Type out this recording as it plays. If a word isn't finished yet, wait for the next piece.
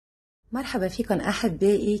مرحبا فيكن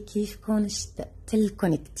أحبائي، كيفكن؟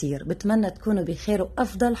 اشتقتلكن كتير. بتمنى تكونوا بخير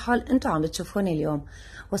وأفضل حال انتوا عم بتشوفوني اليوم.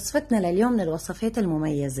 وصفتنا لليوم من الوصفات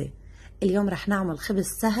المميزة. اليوم رح نعمل خبز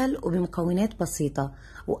سهل وبمكونات بسيطة،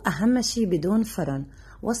 وأهم شي بدون فرن.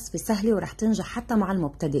 وصفة سهلة ورح تنجح حتى مع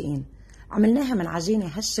المبتدئين. عملناها من عجينة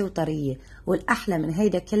هشة وطرية، والأحلى من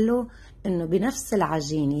هيدا كله إنه بنفس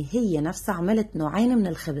العجينة هي نفسها عملت نوعين من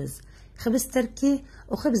الخبز، خبز تركي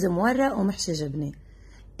وخبز مورق ومحشي جبنة.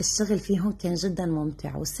 الشغل فيهم كان جدا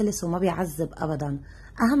ممتع وسلس وما بيعذب أبدا.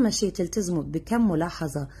 أهم شيء تلتزموا بكم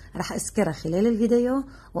ملاحظة رح أذكرها خلال الفيديو،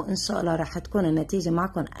 وإن شاء الله رح تكون النتيجة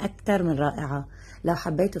معكم أكثر من رائعة. لو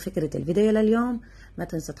حبيتوا فكرة الفيديو لليوم ما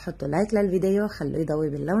تنسوا تحطوا لايك للفيديو، خلوه يضوي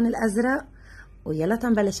باللون الأزرق، ويلا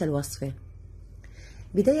تنبلش الوصفة.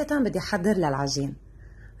 بداية بدي أحضر للعجين.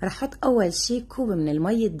 رح أحط أول شيء كوب من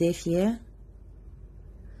المي الدافية،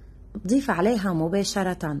 بضيف عليها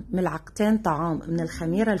مباشرة ملعقتين طعام من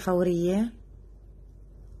الخميرة الفورية،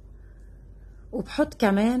 وبحط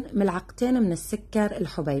كمان ملعقتين من السكر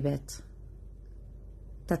الحبيبات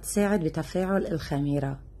تتساعد بتفاعل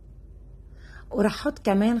الخميرة، ورح احط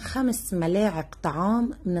كمان 5 ملاعق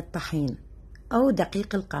طعام من الطحين او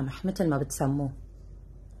دقيق القمح مثل ما بتسموه.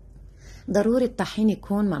 ضروري الطحين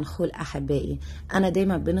يكون منخول احبائي، انا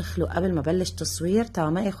دايما بنخله قبل ما بلش تصوير تا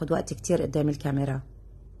ما اخد وقت كتير قدام الكاميرا.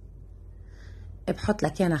 بحط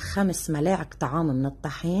لكان 5 ملاعق طعام من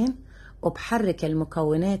الطحين، وبحرك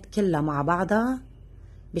المكونات كلها مع بعضها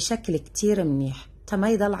بشكل كتير منيح تا ما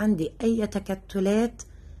يضل عندي اي تكتلات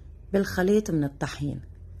بالخليط من الطحين.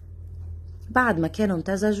 بعد ما كانوا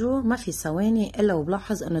امتزجوا ما في ثواني الا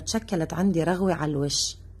وبلاحظ انه تشكلت عندي رغوة على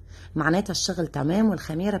الوش، معناتها الشغل تمام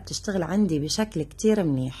والخميرة بتشتغل عندي بشكل كتير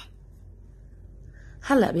منيح.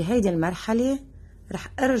 هلأ بهيدي المرحلة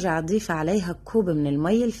رح ارجع اضيف عليها كوب من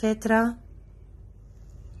المي الفاترة،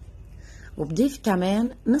 وبضيف كمان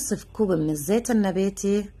نصف كوب من الزيت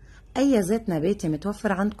النباتي. اي زيت نباتي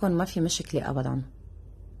متوفر عندكم ما في مشكلة ابدا.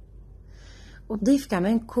 وبضيف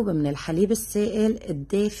كمان كوب من الحليب السائل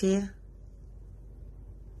الدافي،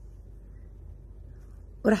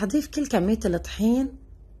 ورح اضيف كل كمية الطحين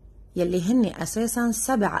يلي هني اساسا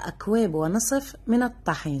 7 أكواب ونصف من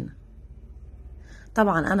الطحين.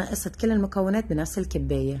 طبعا انا قست كل المكونات بنفس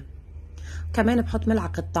الكباية. كمان بحط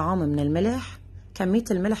ملعقة طعام من الملح. كمية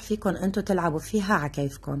الملح فيكن انتو تلعبوا فيها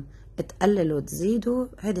عكيفكن، تقللوا تزيدوا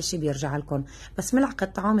هيدا الشي بيرجع لكم، بس ملعقة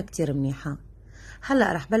طعام كتير منيحة.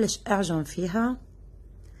 هلأ رح بلش اعجن فيها.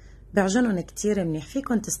 بعجنن كتير منيح.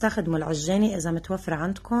 فيكن تستخدموا العجانة اذا متوفر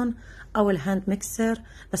عندكم او الهاند ميكسر،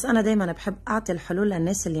 بس انا دايما بحب اعطي الحلول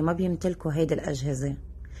للناس اللي ما بيمتلكوا هيدي الاجهزة.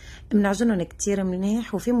 بنعجنن كتير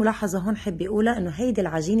منيح. وفي ملاحظة هون حب اقولها انه هيدي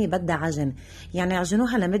العجينة بدها عجن، يعني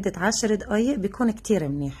عجنوها لمدة 10 دقايق بيكون كتير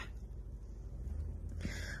منيح.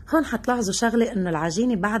 هون حتلاحظوا شغلة انه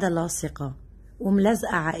العجينة بعدها لاصقة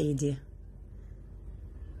وملزقة على ايدي،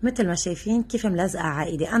 مثل ما شايفين كيف ملزقة على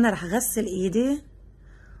ايدي. انا رح غسل ايدي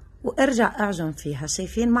وارجع اعجن فيها.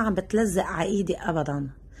 شايفين ما عم بتلزق على ايدي ابدا.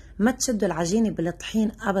 ما تشدوا العجينة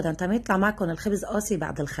بالطحين ابدا تا ما يطلع معكم الخبز قاسي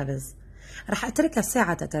بعد الخبز. رح اتركها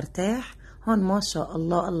ساعة ترتاح. هون ما شاء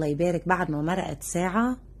الله الله يبارك، بعد ما مرقت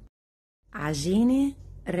ساعة عجينة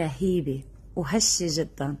رهيبة وهشة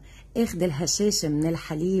جدا. اخد الهشاشة من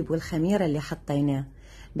الحليب والخميرة اللي حطيناه.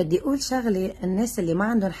 بدي اقول شغلة، الناس اللي ما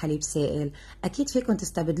عندهم حليب سائل اكيد فيكم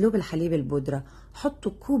تستبدلوه بالحليب البودرة.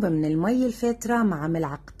 حطوا كوب من المي الفاترة مع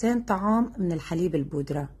ملعقتين طعام من الحليب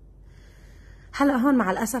البودرة. هلا هون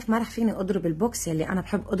مع الاسف ما رح فيني اضرب البوكس اللي انا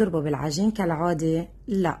بحب اضربه بالعجين كالعادة،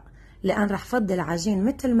 لا، لان رح فضي العجين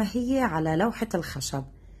مثل ما هي على لوحة الخشب.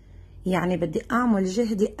 يعني بدي اعمل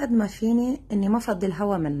جهدي قد ما فيني اني ما فضي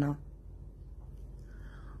الهواء منها.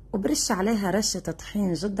 وبرش عليها رشة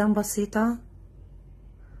طحين جدا بسيطة،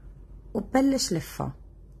 وببلش لفها.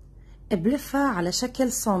 بلفها على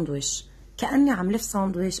شكل ساندويش، كأني عم لف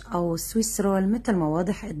ساندويش او سويس رول مثل ما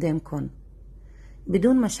واضح قدامكم،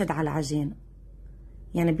 بدون ما شد على العجين.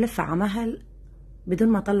 يعني بلفها على مهل بدون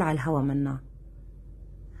ما طلع الهواء منها.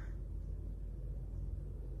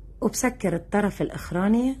 وبسكر الطرف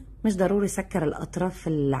الاخراني، مش ضروري سكر الاطراف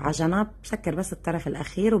العجنة، بسكر بس الطرف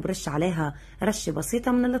الاخير، وبرش عليها رشة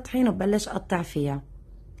بسيطة من الطحين وببلش اقطع فيها.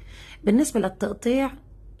 بالنسبة للتقطيع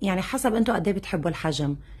يعني حسب انتو قد ايه بتحبوا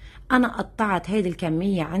الحجم. انا قطعت هيدي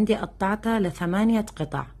الكمية عندي، قطعتها ل8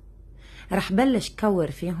 قطع. رح بلش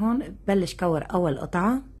كور فيهم. بلش كور اول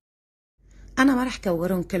قطعة. انا ما رح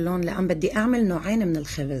كورهم كلهم لان بدي اعمل نوعين من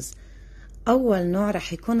الخبز. اول نوع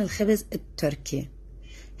رح يكون الخبز التركي.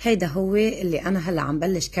 هيدا هو اللي انا هلا عم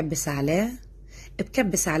بلش كبس عليه.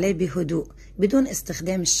 بكبس عليه بهدوء بدون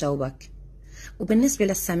استخدام الشوبك. وبالنسبة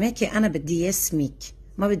للسماكة انا بدي اياه سميك،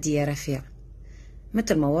 ما بدي اياه رفيع.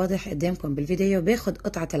 مثل ما واضح قدامكم بالفيديو باخد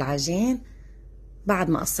قطعة العجين بعد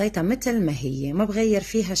ما قصيتها مثل ما هي، ما بغير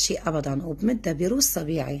فيها شيء ابدا، وبمدها بروس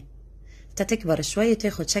طبيعي تتكبر شوي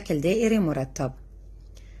تاخد شكل دائري مرتب،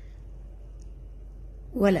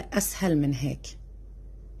 ولا اسهل من هيك.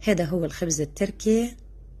 هذا هو الخبز التركي،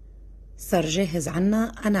 صار جاهز عنا.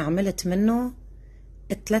 انا عملت منه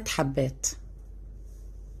 3 حبات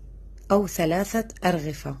او 3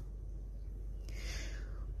 ارغفة،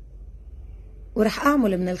 ورح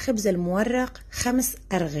اعمل من الخبز المورق 5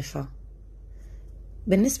 ارغفة.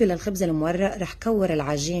 بالنسبة للخبز المورق رح كور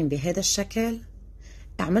العجين بهذا الشكل،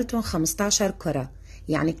 عملتهم 15 كرة،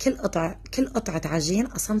 يعني كل قطعة عجين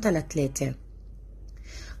قسمتها ل3،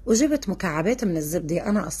 وجبت مكعبات من الزبدة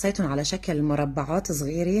أنا قصيتهم على شكل مربعات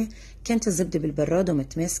صغيرة، كانت الزبدة بالبراد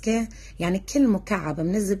ومتماسكة، يعني كل مكعب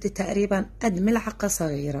من الزبدة تقريبا قد ملعقة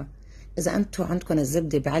صغيرة. إذا أنتوا عندكم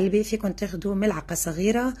الزبدة بعلبة فيكم تاخدوا ملعقة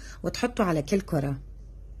صغيرة وتحطوا على كل كرة.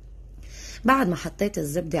 بعد ما حطيت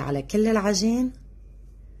الزبدة على كل العجين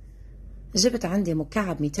جبت عندي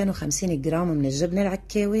مكعب 250 جرام من الجبنة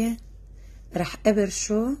العكاوي، رح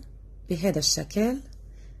أبرشه بهذا الشكل.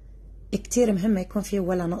 كتير مهم ما يكون فيه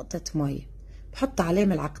ولا نقطة مي. بحط عليه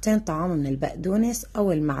ملعقتين طعام من البقدونس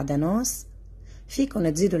أو المعدنوس،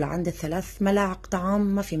 فيكن تزيدوا لعند 3 ملاعق طعام،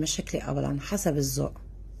 ما في مشكلة أبدا، حسب الذوق.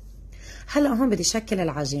 هلأ هون بدي شكل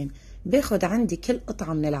العجين. باخد عندي كل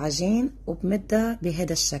قطعة من العجين وبمدها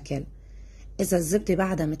بهذا الشكل. إذا الزبدة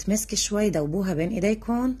بعدها متماسكة شوي دوبوها بين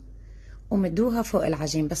إيديكم ومدوها فوق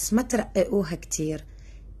العجين، بس ما ترققوها كتير.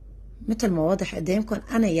 مثل ما واضح قدامكم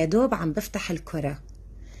أنا يدوب عم بفتح الكرة،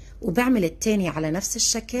 وبعمل التاني على نفس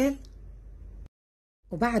الشكل.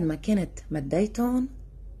 وبعد ما كنت مديتهم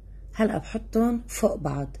هلأ بحطهم فوق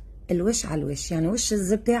بعض، الوش على الوش، يعني وش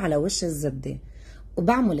الزبدة على وش الزبدة.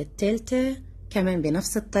 وبعمل التالتة كمان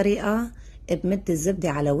بنفس الطريقة، بمد الزبدة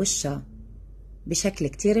على وشها بشكل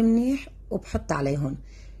كتير منيح وبحط عليهم.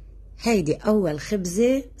 هيدي أول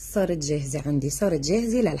خبزة صارت جاهزة عندي، صارت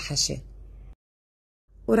جاهزة للحشي.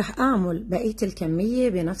 ورح أعمل بقية الكمية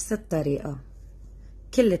بنفس الطريقة،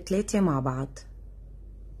 كل 3 مع بعض.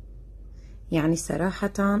 يعني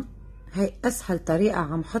صراحة هي أسهل طريقة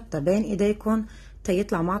عم حطها بين إيديكم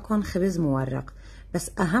تيطلع معكم خبز مورق.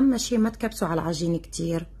 بس أهم شي ما تكبسوا على العجينة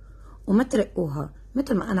كتير وما ترقوها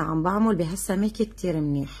مثل ما أنا عم بعمل بهالسميكة كتير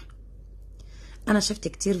منيح. أنا شفت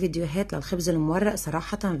كتير فيديوهات للخبز المورق،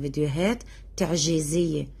 صراحة فيديوهات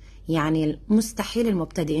تعجيزية، يعني مستحيل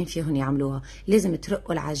المبتدئين فيهم يعملوها. لازم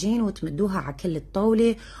ترقوا العجين وتمدوها على كل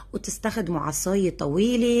الطاولة وتستخدموا عصاية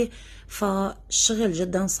طويلة، فالشغل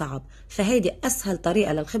جدا صعب. فهيدي أسهل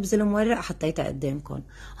طريقة للخبز المورق حطيتها قدامكم.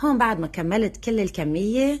 هون بعد ما كملت كل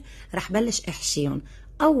الكمية رح بلش احشيهم.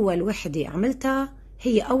 أول وحدة عملتها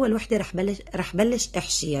هي أول وحدة رح بلش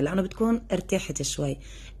احشيها لأنه بتكون ارتاحت شوي.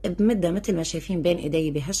 بمدها مثل ما شايفين بين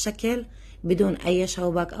ايدي بهالشكل بدون أي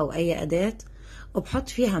شوبك أو أي أداة، وبحط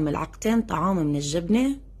فيها ملعقتين طعام من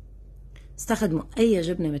الجبنة، استخدموا أي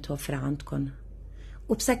جبنة متوفرة عندكم،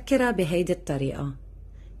 وبسكرها بهيدي الطريقة.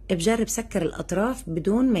 بجرب سكر الأطراف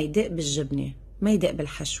بدون ما يدق بالجبنة، ما يدق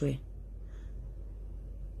بالحشوة.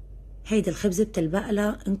 هيدي الخبزة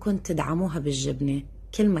بتلبقلها إنكم تدعموها بالجبنة،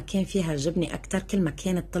 كل ما كان فيها جبنة أكتر كل ما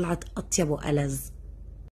كانت طلعت أطيب وألذ.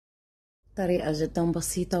 طريقة جدا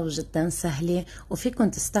بسيطة وجدا سهلة، وفيكم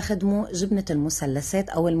تستخدموا جبنة المثلثات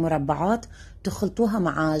أو المربعات تخلطوها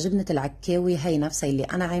مع جبنة العكاوي، هي نفسها اللي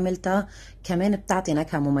أنا عملتها، كمان بتعطي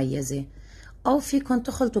نكهة مميزة. أو فيكم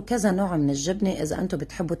تخلطوا كذا نوع من الجبنة إذا أنتم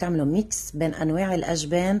بتحبوا تعملوا ميكس بين أنواع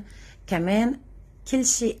الأجبان، كمان كل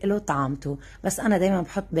شيء له طعمته. بس أنا دايما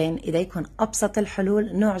بحط بين إيديكم أبسط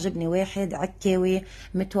الحلول، نوع جبنة واحد عكاوي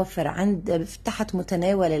متوفر عند تحت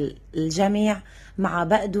متناول الجميع مع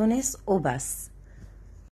بقدونس وبس.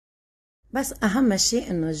 بس أهم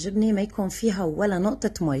شيء إنه الجبنة ما يكون فيها ولا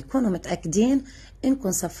نقطة مي، كونوا متأكدين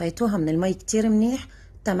إنكم صفيتوها من المي كتير منيح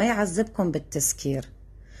تما يعذبكم بالتسكير.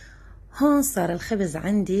 هون صار الخبز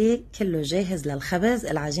عندي كله جاهز للخبز،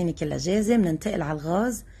 العجينة كلها جاهزة. بننتقل على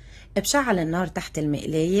الغاز، بشعل النار تحت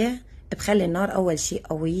المقلاية، بخلي النار أول شيء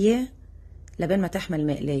قوية لبين ما تحمل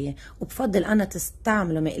مقلاية، وبفضل أنا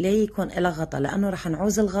تستعملوا مقلاية يكون لها غطا لأنه رح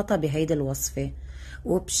نعوز الغطا بهيدي الوصفة.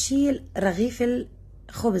 وبشيل رغيف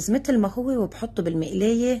الخبز مثل ما هو وبحطه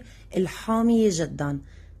بالمقلاية الحامية جدا.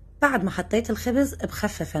 بعد ما حطيت الخبز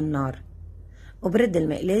بخفف النار وبرد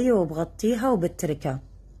المقلاية وبغطيها وبتركها.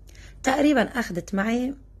 تقريبا أخذت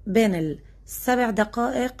معي بين 7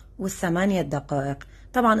 دقائق و8 دقائق.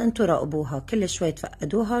 طبعا انتوا راقبوها كل شوي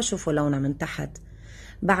تفقدوها، شوفوا لونها من تحت.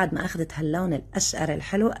 بعد ما أخذت هاللون الأشقر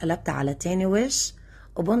الحلو قلبتها على تاني وش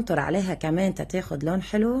وبنطر عليها كمان تتاخد لون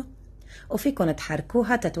حلو. وفيكن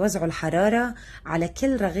تحركوها تتوزعوا الحرارة على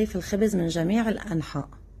كل رغيف الخبز من جميع الأنحاء.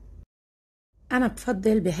 أنا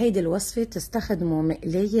بفضل بهيدي الوصفة تستخدموا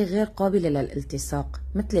مقلاية غير قابلة للالتصاق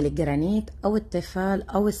مثل الجرانيت أو التيفال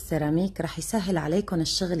أو السيراميك، رح يسهل عليكم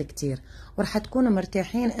الشغل كتير ورح تكونوا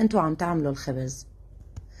مرتاحين انتوا عم تعملوا الخبز.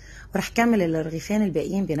 ورح كمل الرغيفين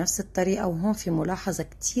الباقيين بنفس الطريقة. وهون في ملاحظة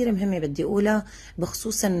كتير مهمة بدي أقولها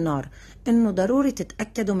بخصوص النار، إنه ضروري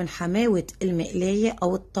تتأكدوا من حماوة المقلاية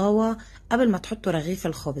أو الطاوة قبل ما تحطوا رغيف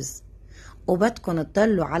الخبز، وبدكن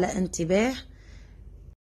تضلوا على انتباه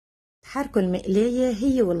تحركوا المقلاية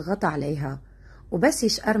هي والغطا عليها، وبس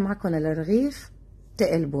يشقر معكن الرغيف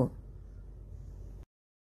تقلبوه.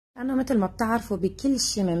 لأنه مثل ما بتعرفوا بكل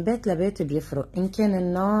شي من بيت لبيت بيفرق، إن كان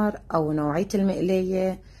النار أو نوعية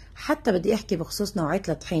المقلاية. حتى بدي أحكي بخصوص نوعية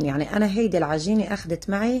الطحين، يعني أنا هيدي العجينة أخذت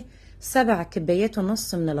معي 7 كبايات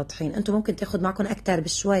ونص من الطحين، أنتوا ممكن تاخد معكم أكتر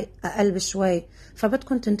بشوي أقل بشوي،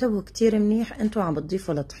 فبدكم تنتبهوا كتير منيح أنتوا عم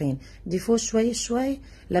بتضيفوا الطحين، ضيفوه شوي شوي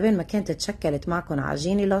لبين ما كانت تشكلت معكم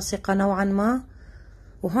عجينة لاصقة نوعا ما.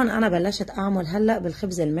 وهون أنا بلشت أعمل هلأ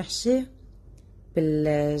بالخبز المحشي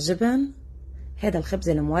بالجبن، هذا الخبز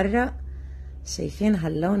المورق، شايفين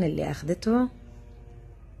هاللون اللي أخدته؟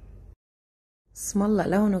 اسم الله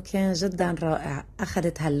لونه كان جدا رائع،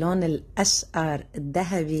 أخدت هاللون الأشقر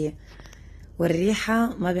الذهبي،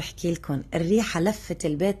 والريحة ما بحكي لكم، الريحة لفت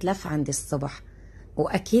البيت لف عندي الصبح،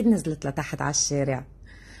 وأكيد نزلت لتحت على الشارع.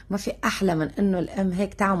 ما في أحلى من إنه الأم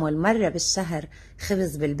هيك تعمل مرة بالشهر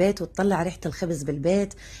خبز بالبيت وتطلع ريحة الخبز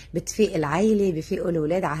بالبيت، بتفيق العيلة، بفيقوا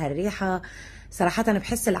الأولاد على هالريحة. صراحة أنا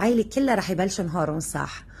بحس العيلة كلها رح يبلشوا نهارهم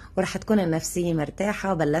صح، ورح تكون النفسية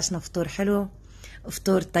مرتاحة، بلشنا فطور حلو،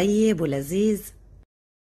 فطور طيب ولذيذ.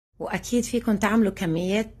 واكيد فيكم تعملوا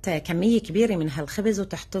كمية كبيرة من هالخبز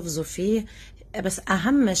وتحتفظوا فيه، بس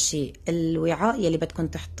اهم شيء الوعاء يلي بدكم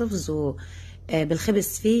تحتفظوا بالخبز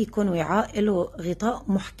فيه يكون وعاء له غطاء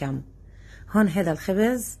محكم. هون هذا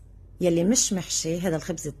الخبز يلي مش محشي، هذا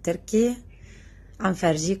الخبز التركي، عم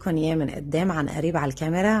فرجيكم اياه من قدام عن قريب على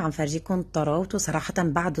الكاميرا، عم فرجيكم طراوته. صراحة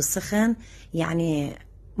بعده سخن، يعني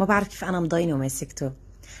ما بعرف كيف انا مضاينه وماسكته.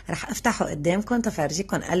 رح افتحه قدامكم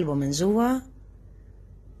تفرجيكم قلبه من جوا.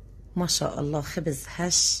 ما شاء الله خبز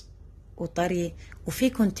هش وطري،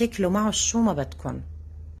 وفيكن تاكلوا معه شو ما بدكن،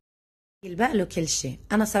 يلبق له كل شيء.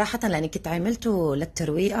 انا صراحه لاني كنت عملته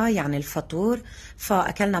للترويقه يعني الفطور،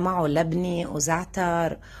 فاكلنا معه لبنه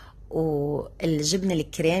وزعتر والجبنه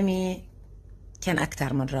الكريمي، كان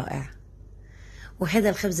اكتر من رائع. وهذا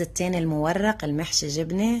الخبز التاني المورق المحشي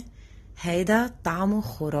جبنه، هيدا طعمه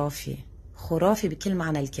خرافي خرافي بكل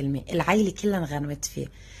معنى الكلمه، العيله كلها انغنمت فيه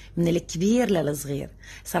من الكبير للصغير.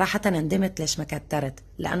 صراحة ندمت ليش ما كترت،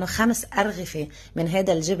 لأنه 5 أرغفة من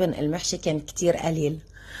هذا الجبن المحشي كان كتير قليل.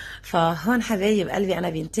 فهون حبايب قلبي أنا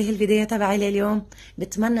بينتهي الفيديو تبعي لليوم.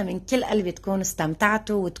 بتمنى من كل قلبي تكونوا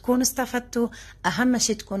استمتعتوا وتكونوا استفدتوا، أهم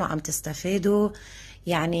شي تكونوا عم تستفيدوا.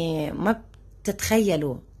 يعني ما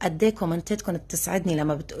بتتخيلوا قد ايه كومنتاتكم بتسعدني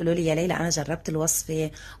لما بتقولوا لي يا ليلى انا جربت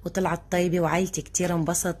الوصفه وطلعت طيبه وعيلتي كتير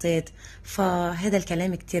انبسطت، فهذا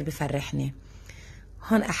الكلام كتير بفرحني.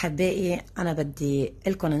 هون أحبائي أنا بدي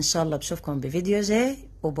لكم إن شاء الله بشوفكم بفيديو جاي،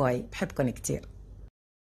 وباي، بحبكم كتير.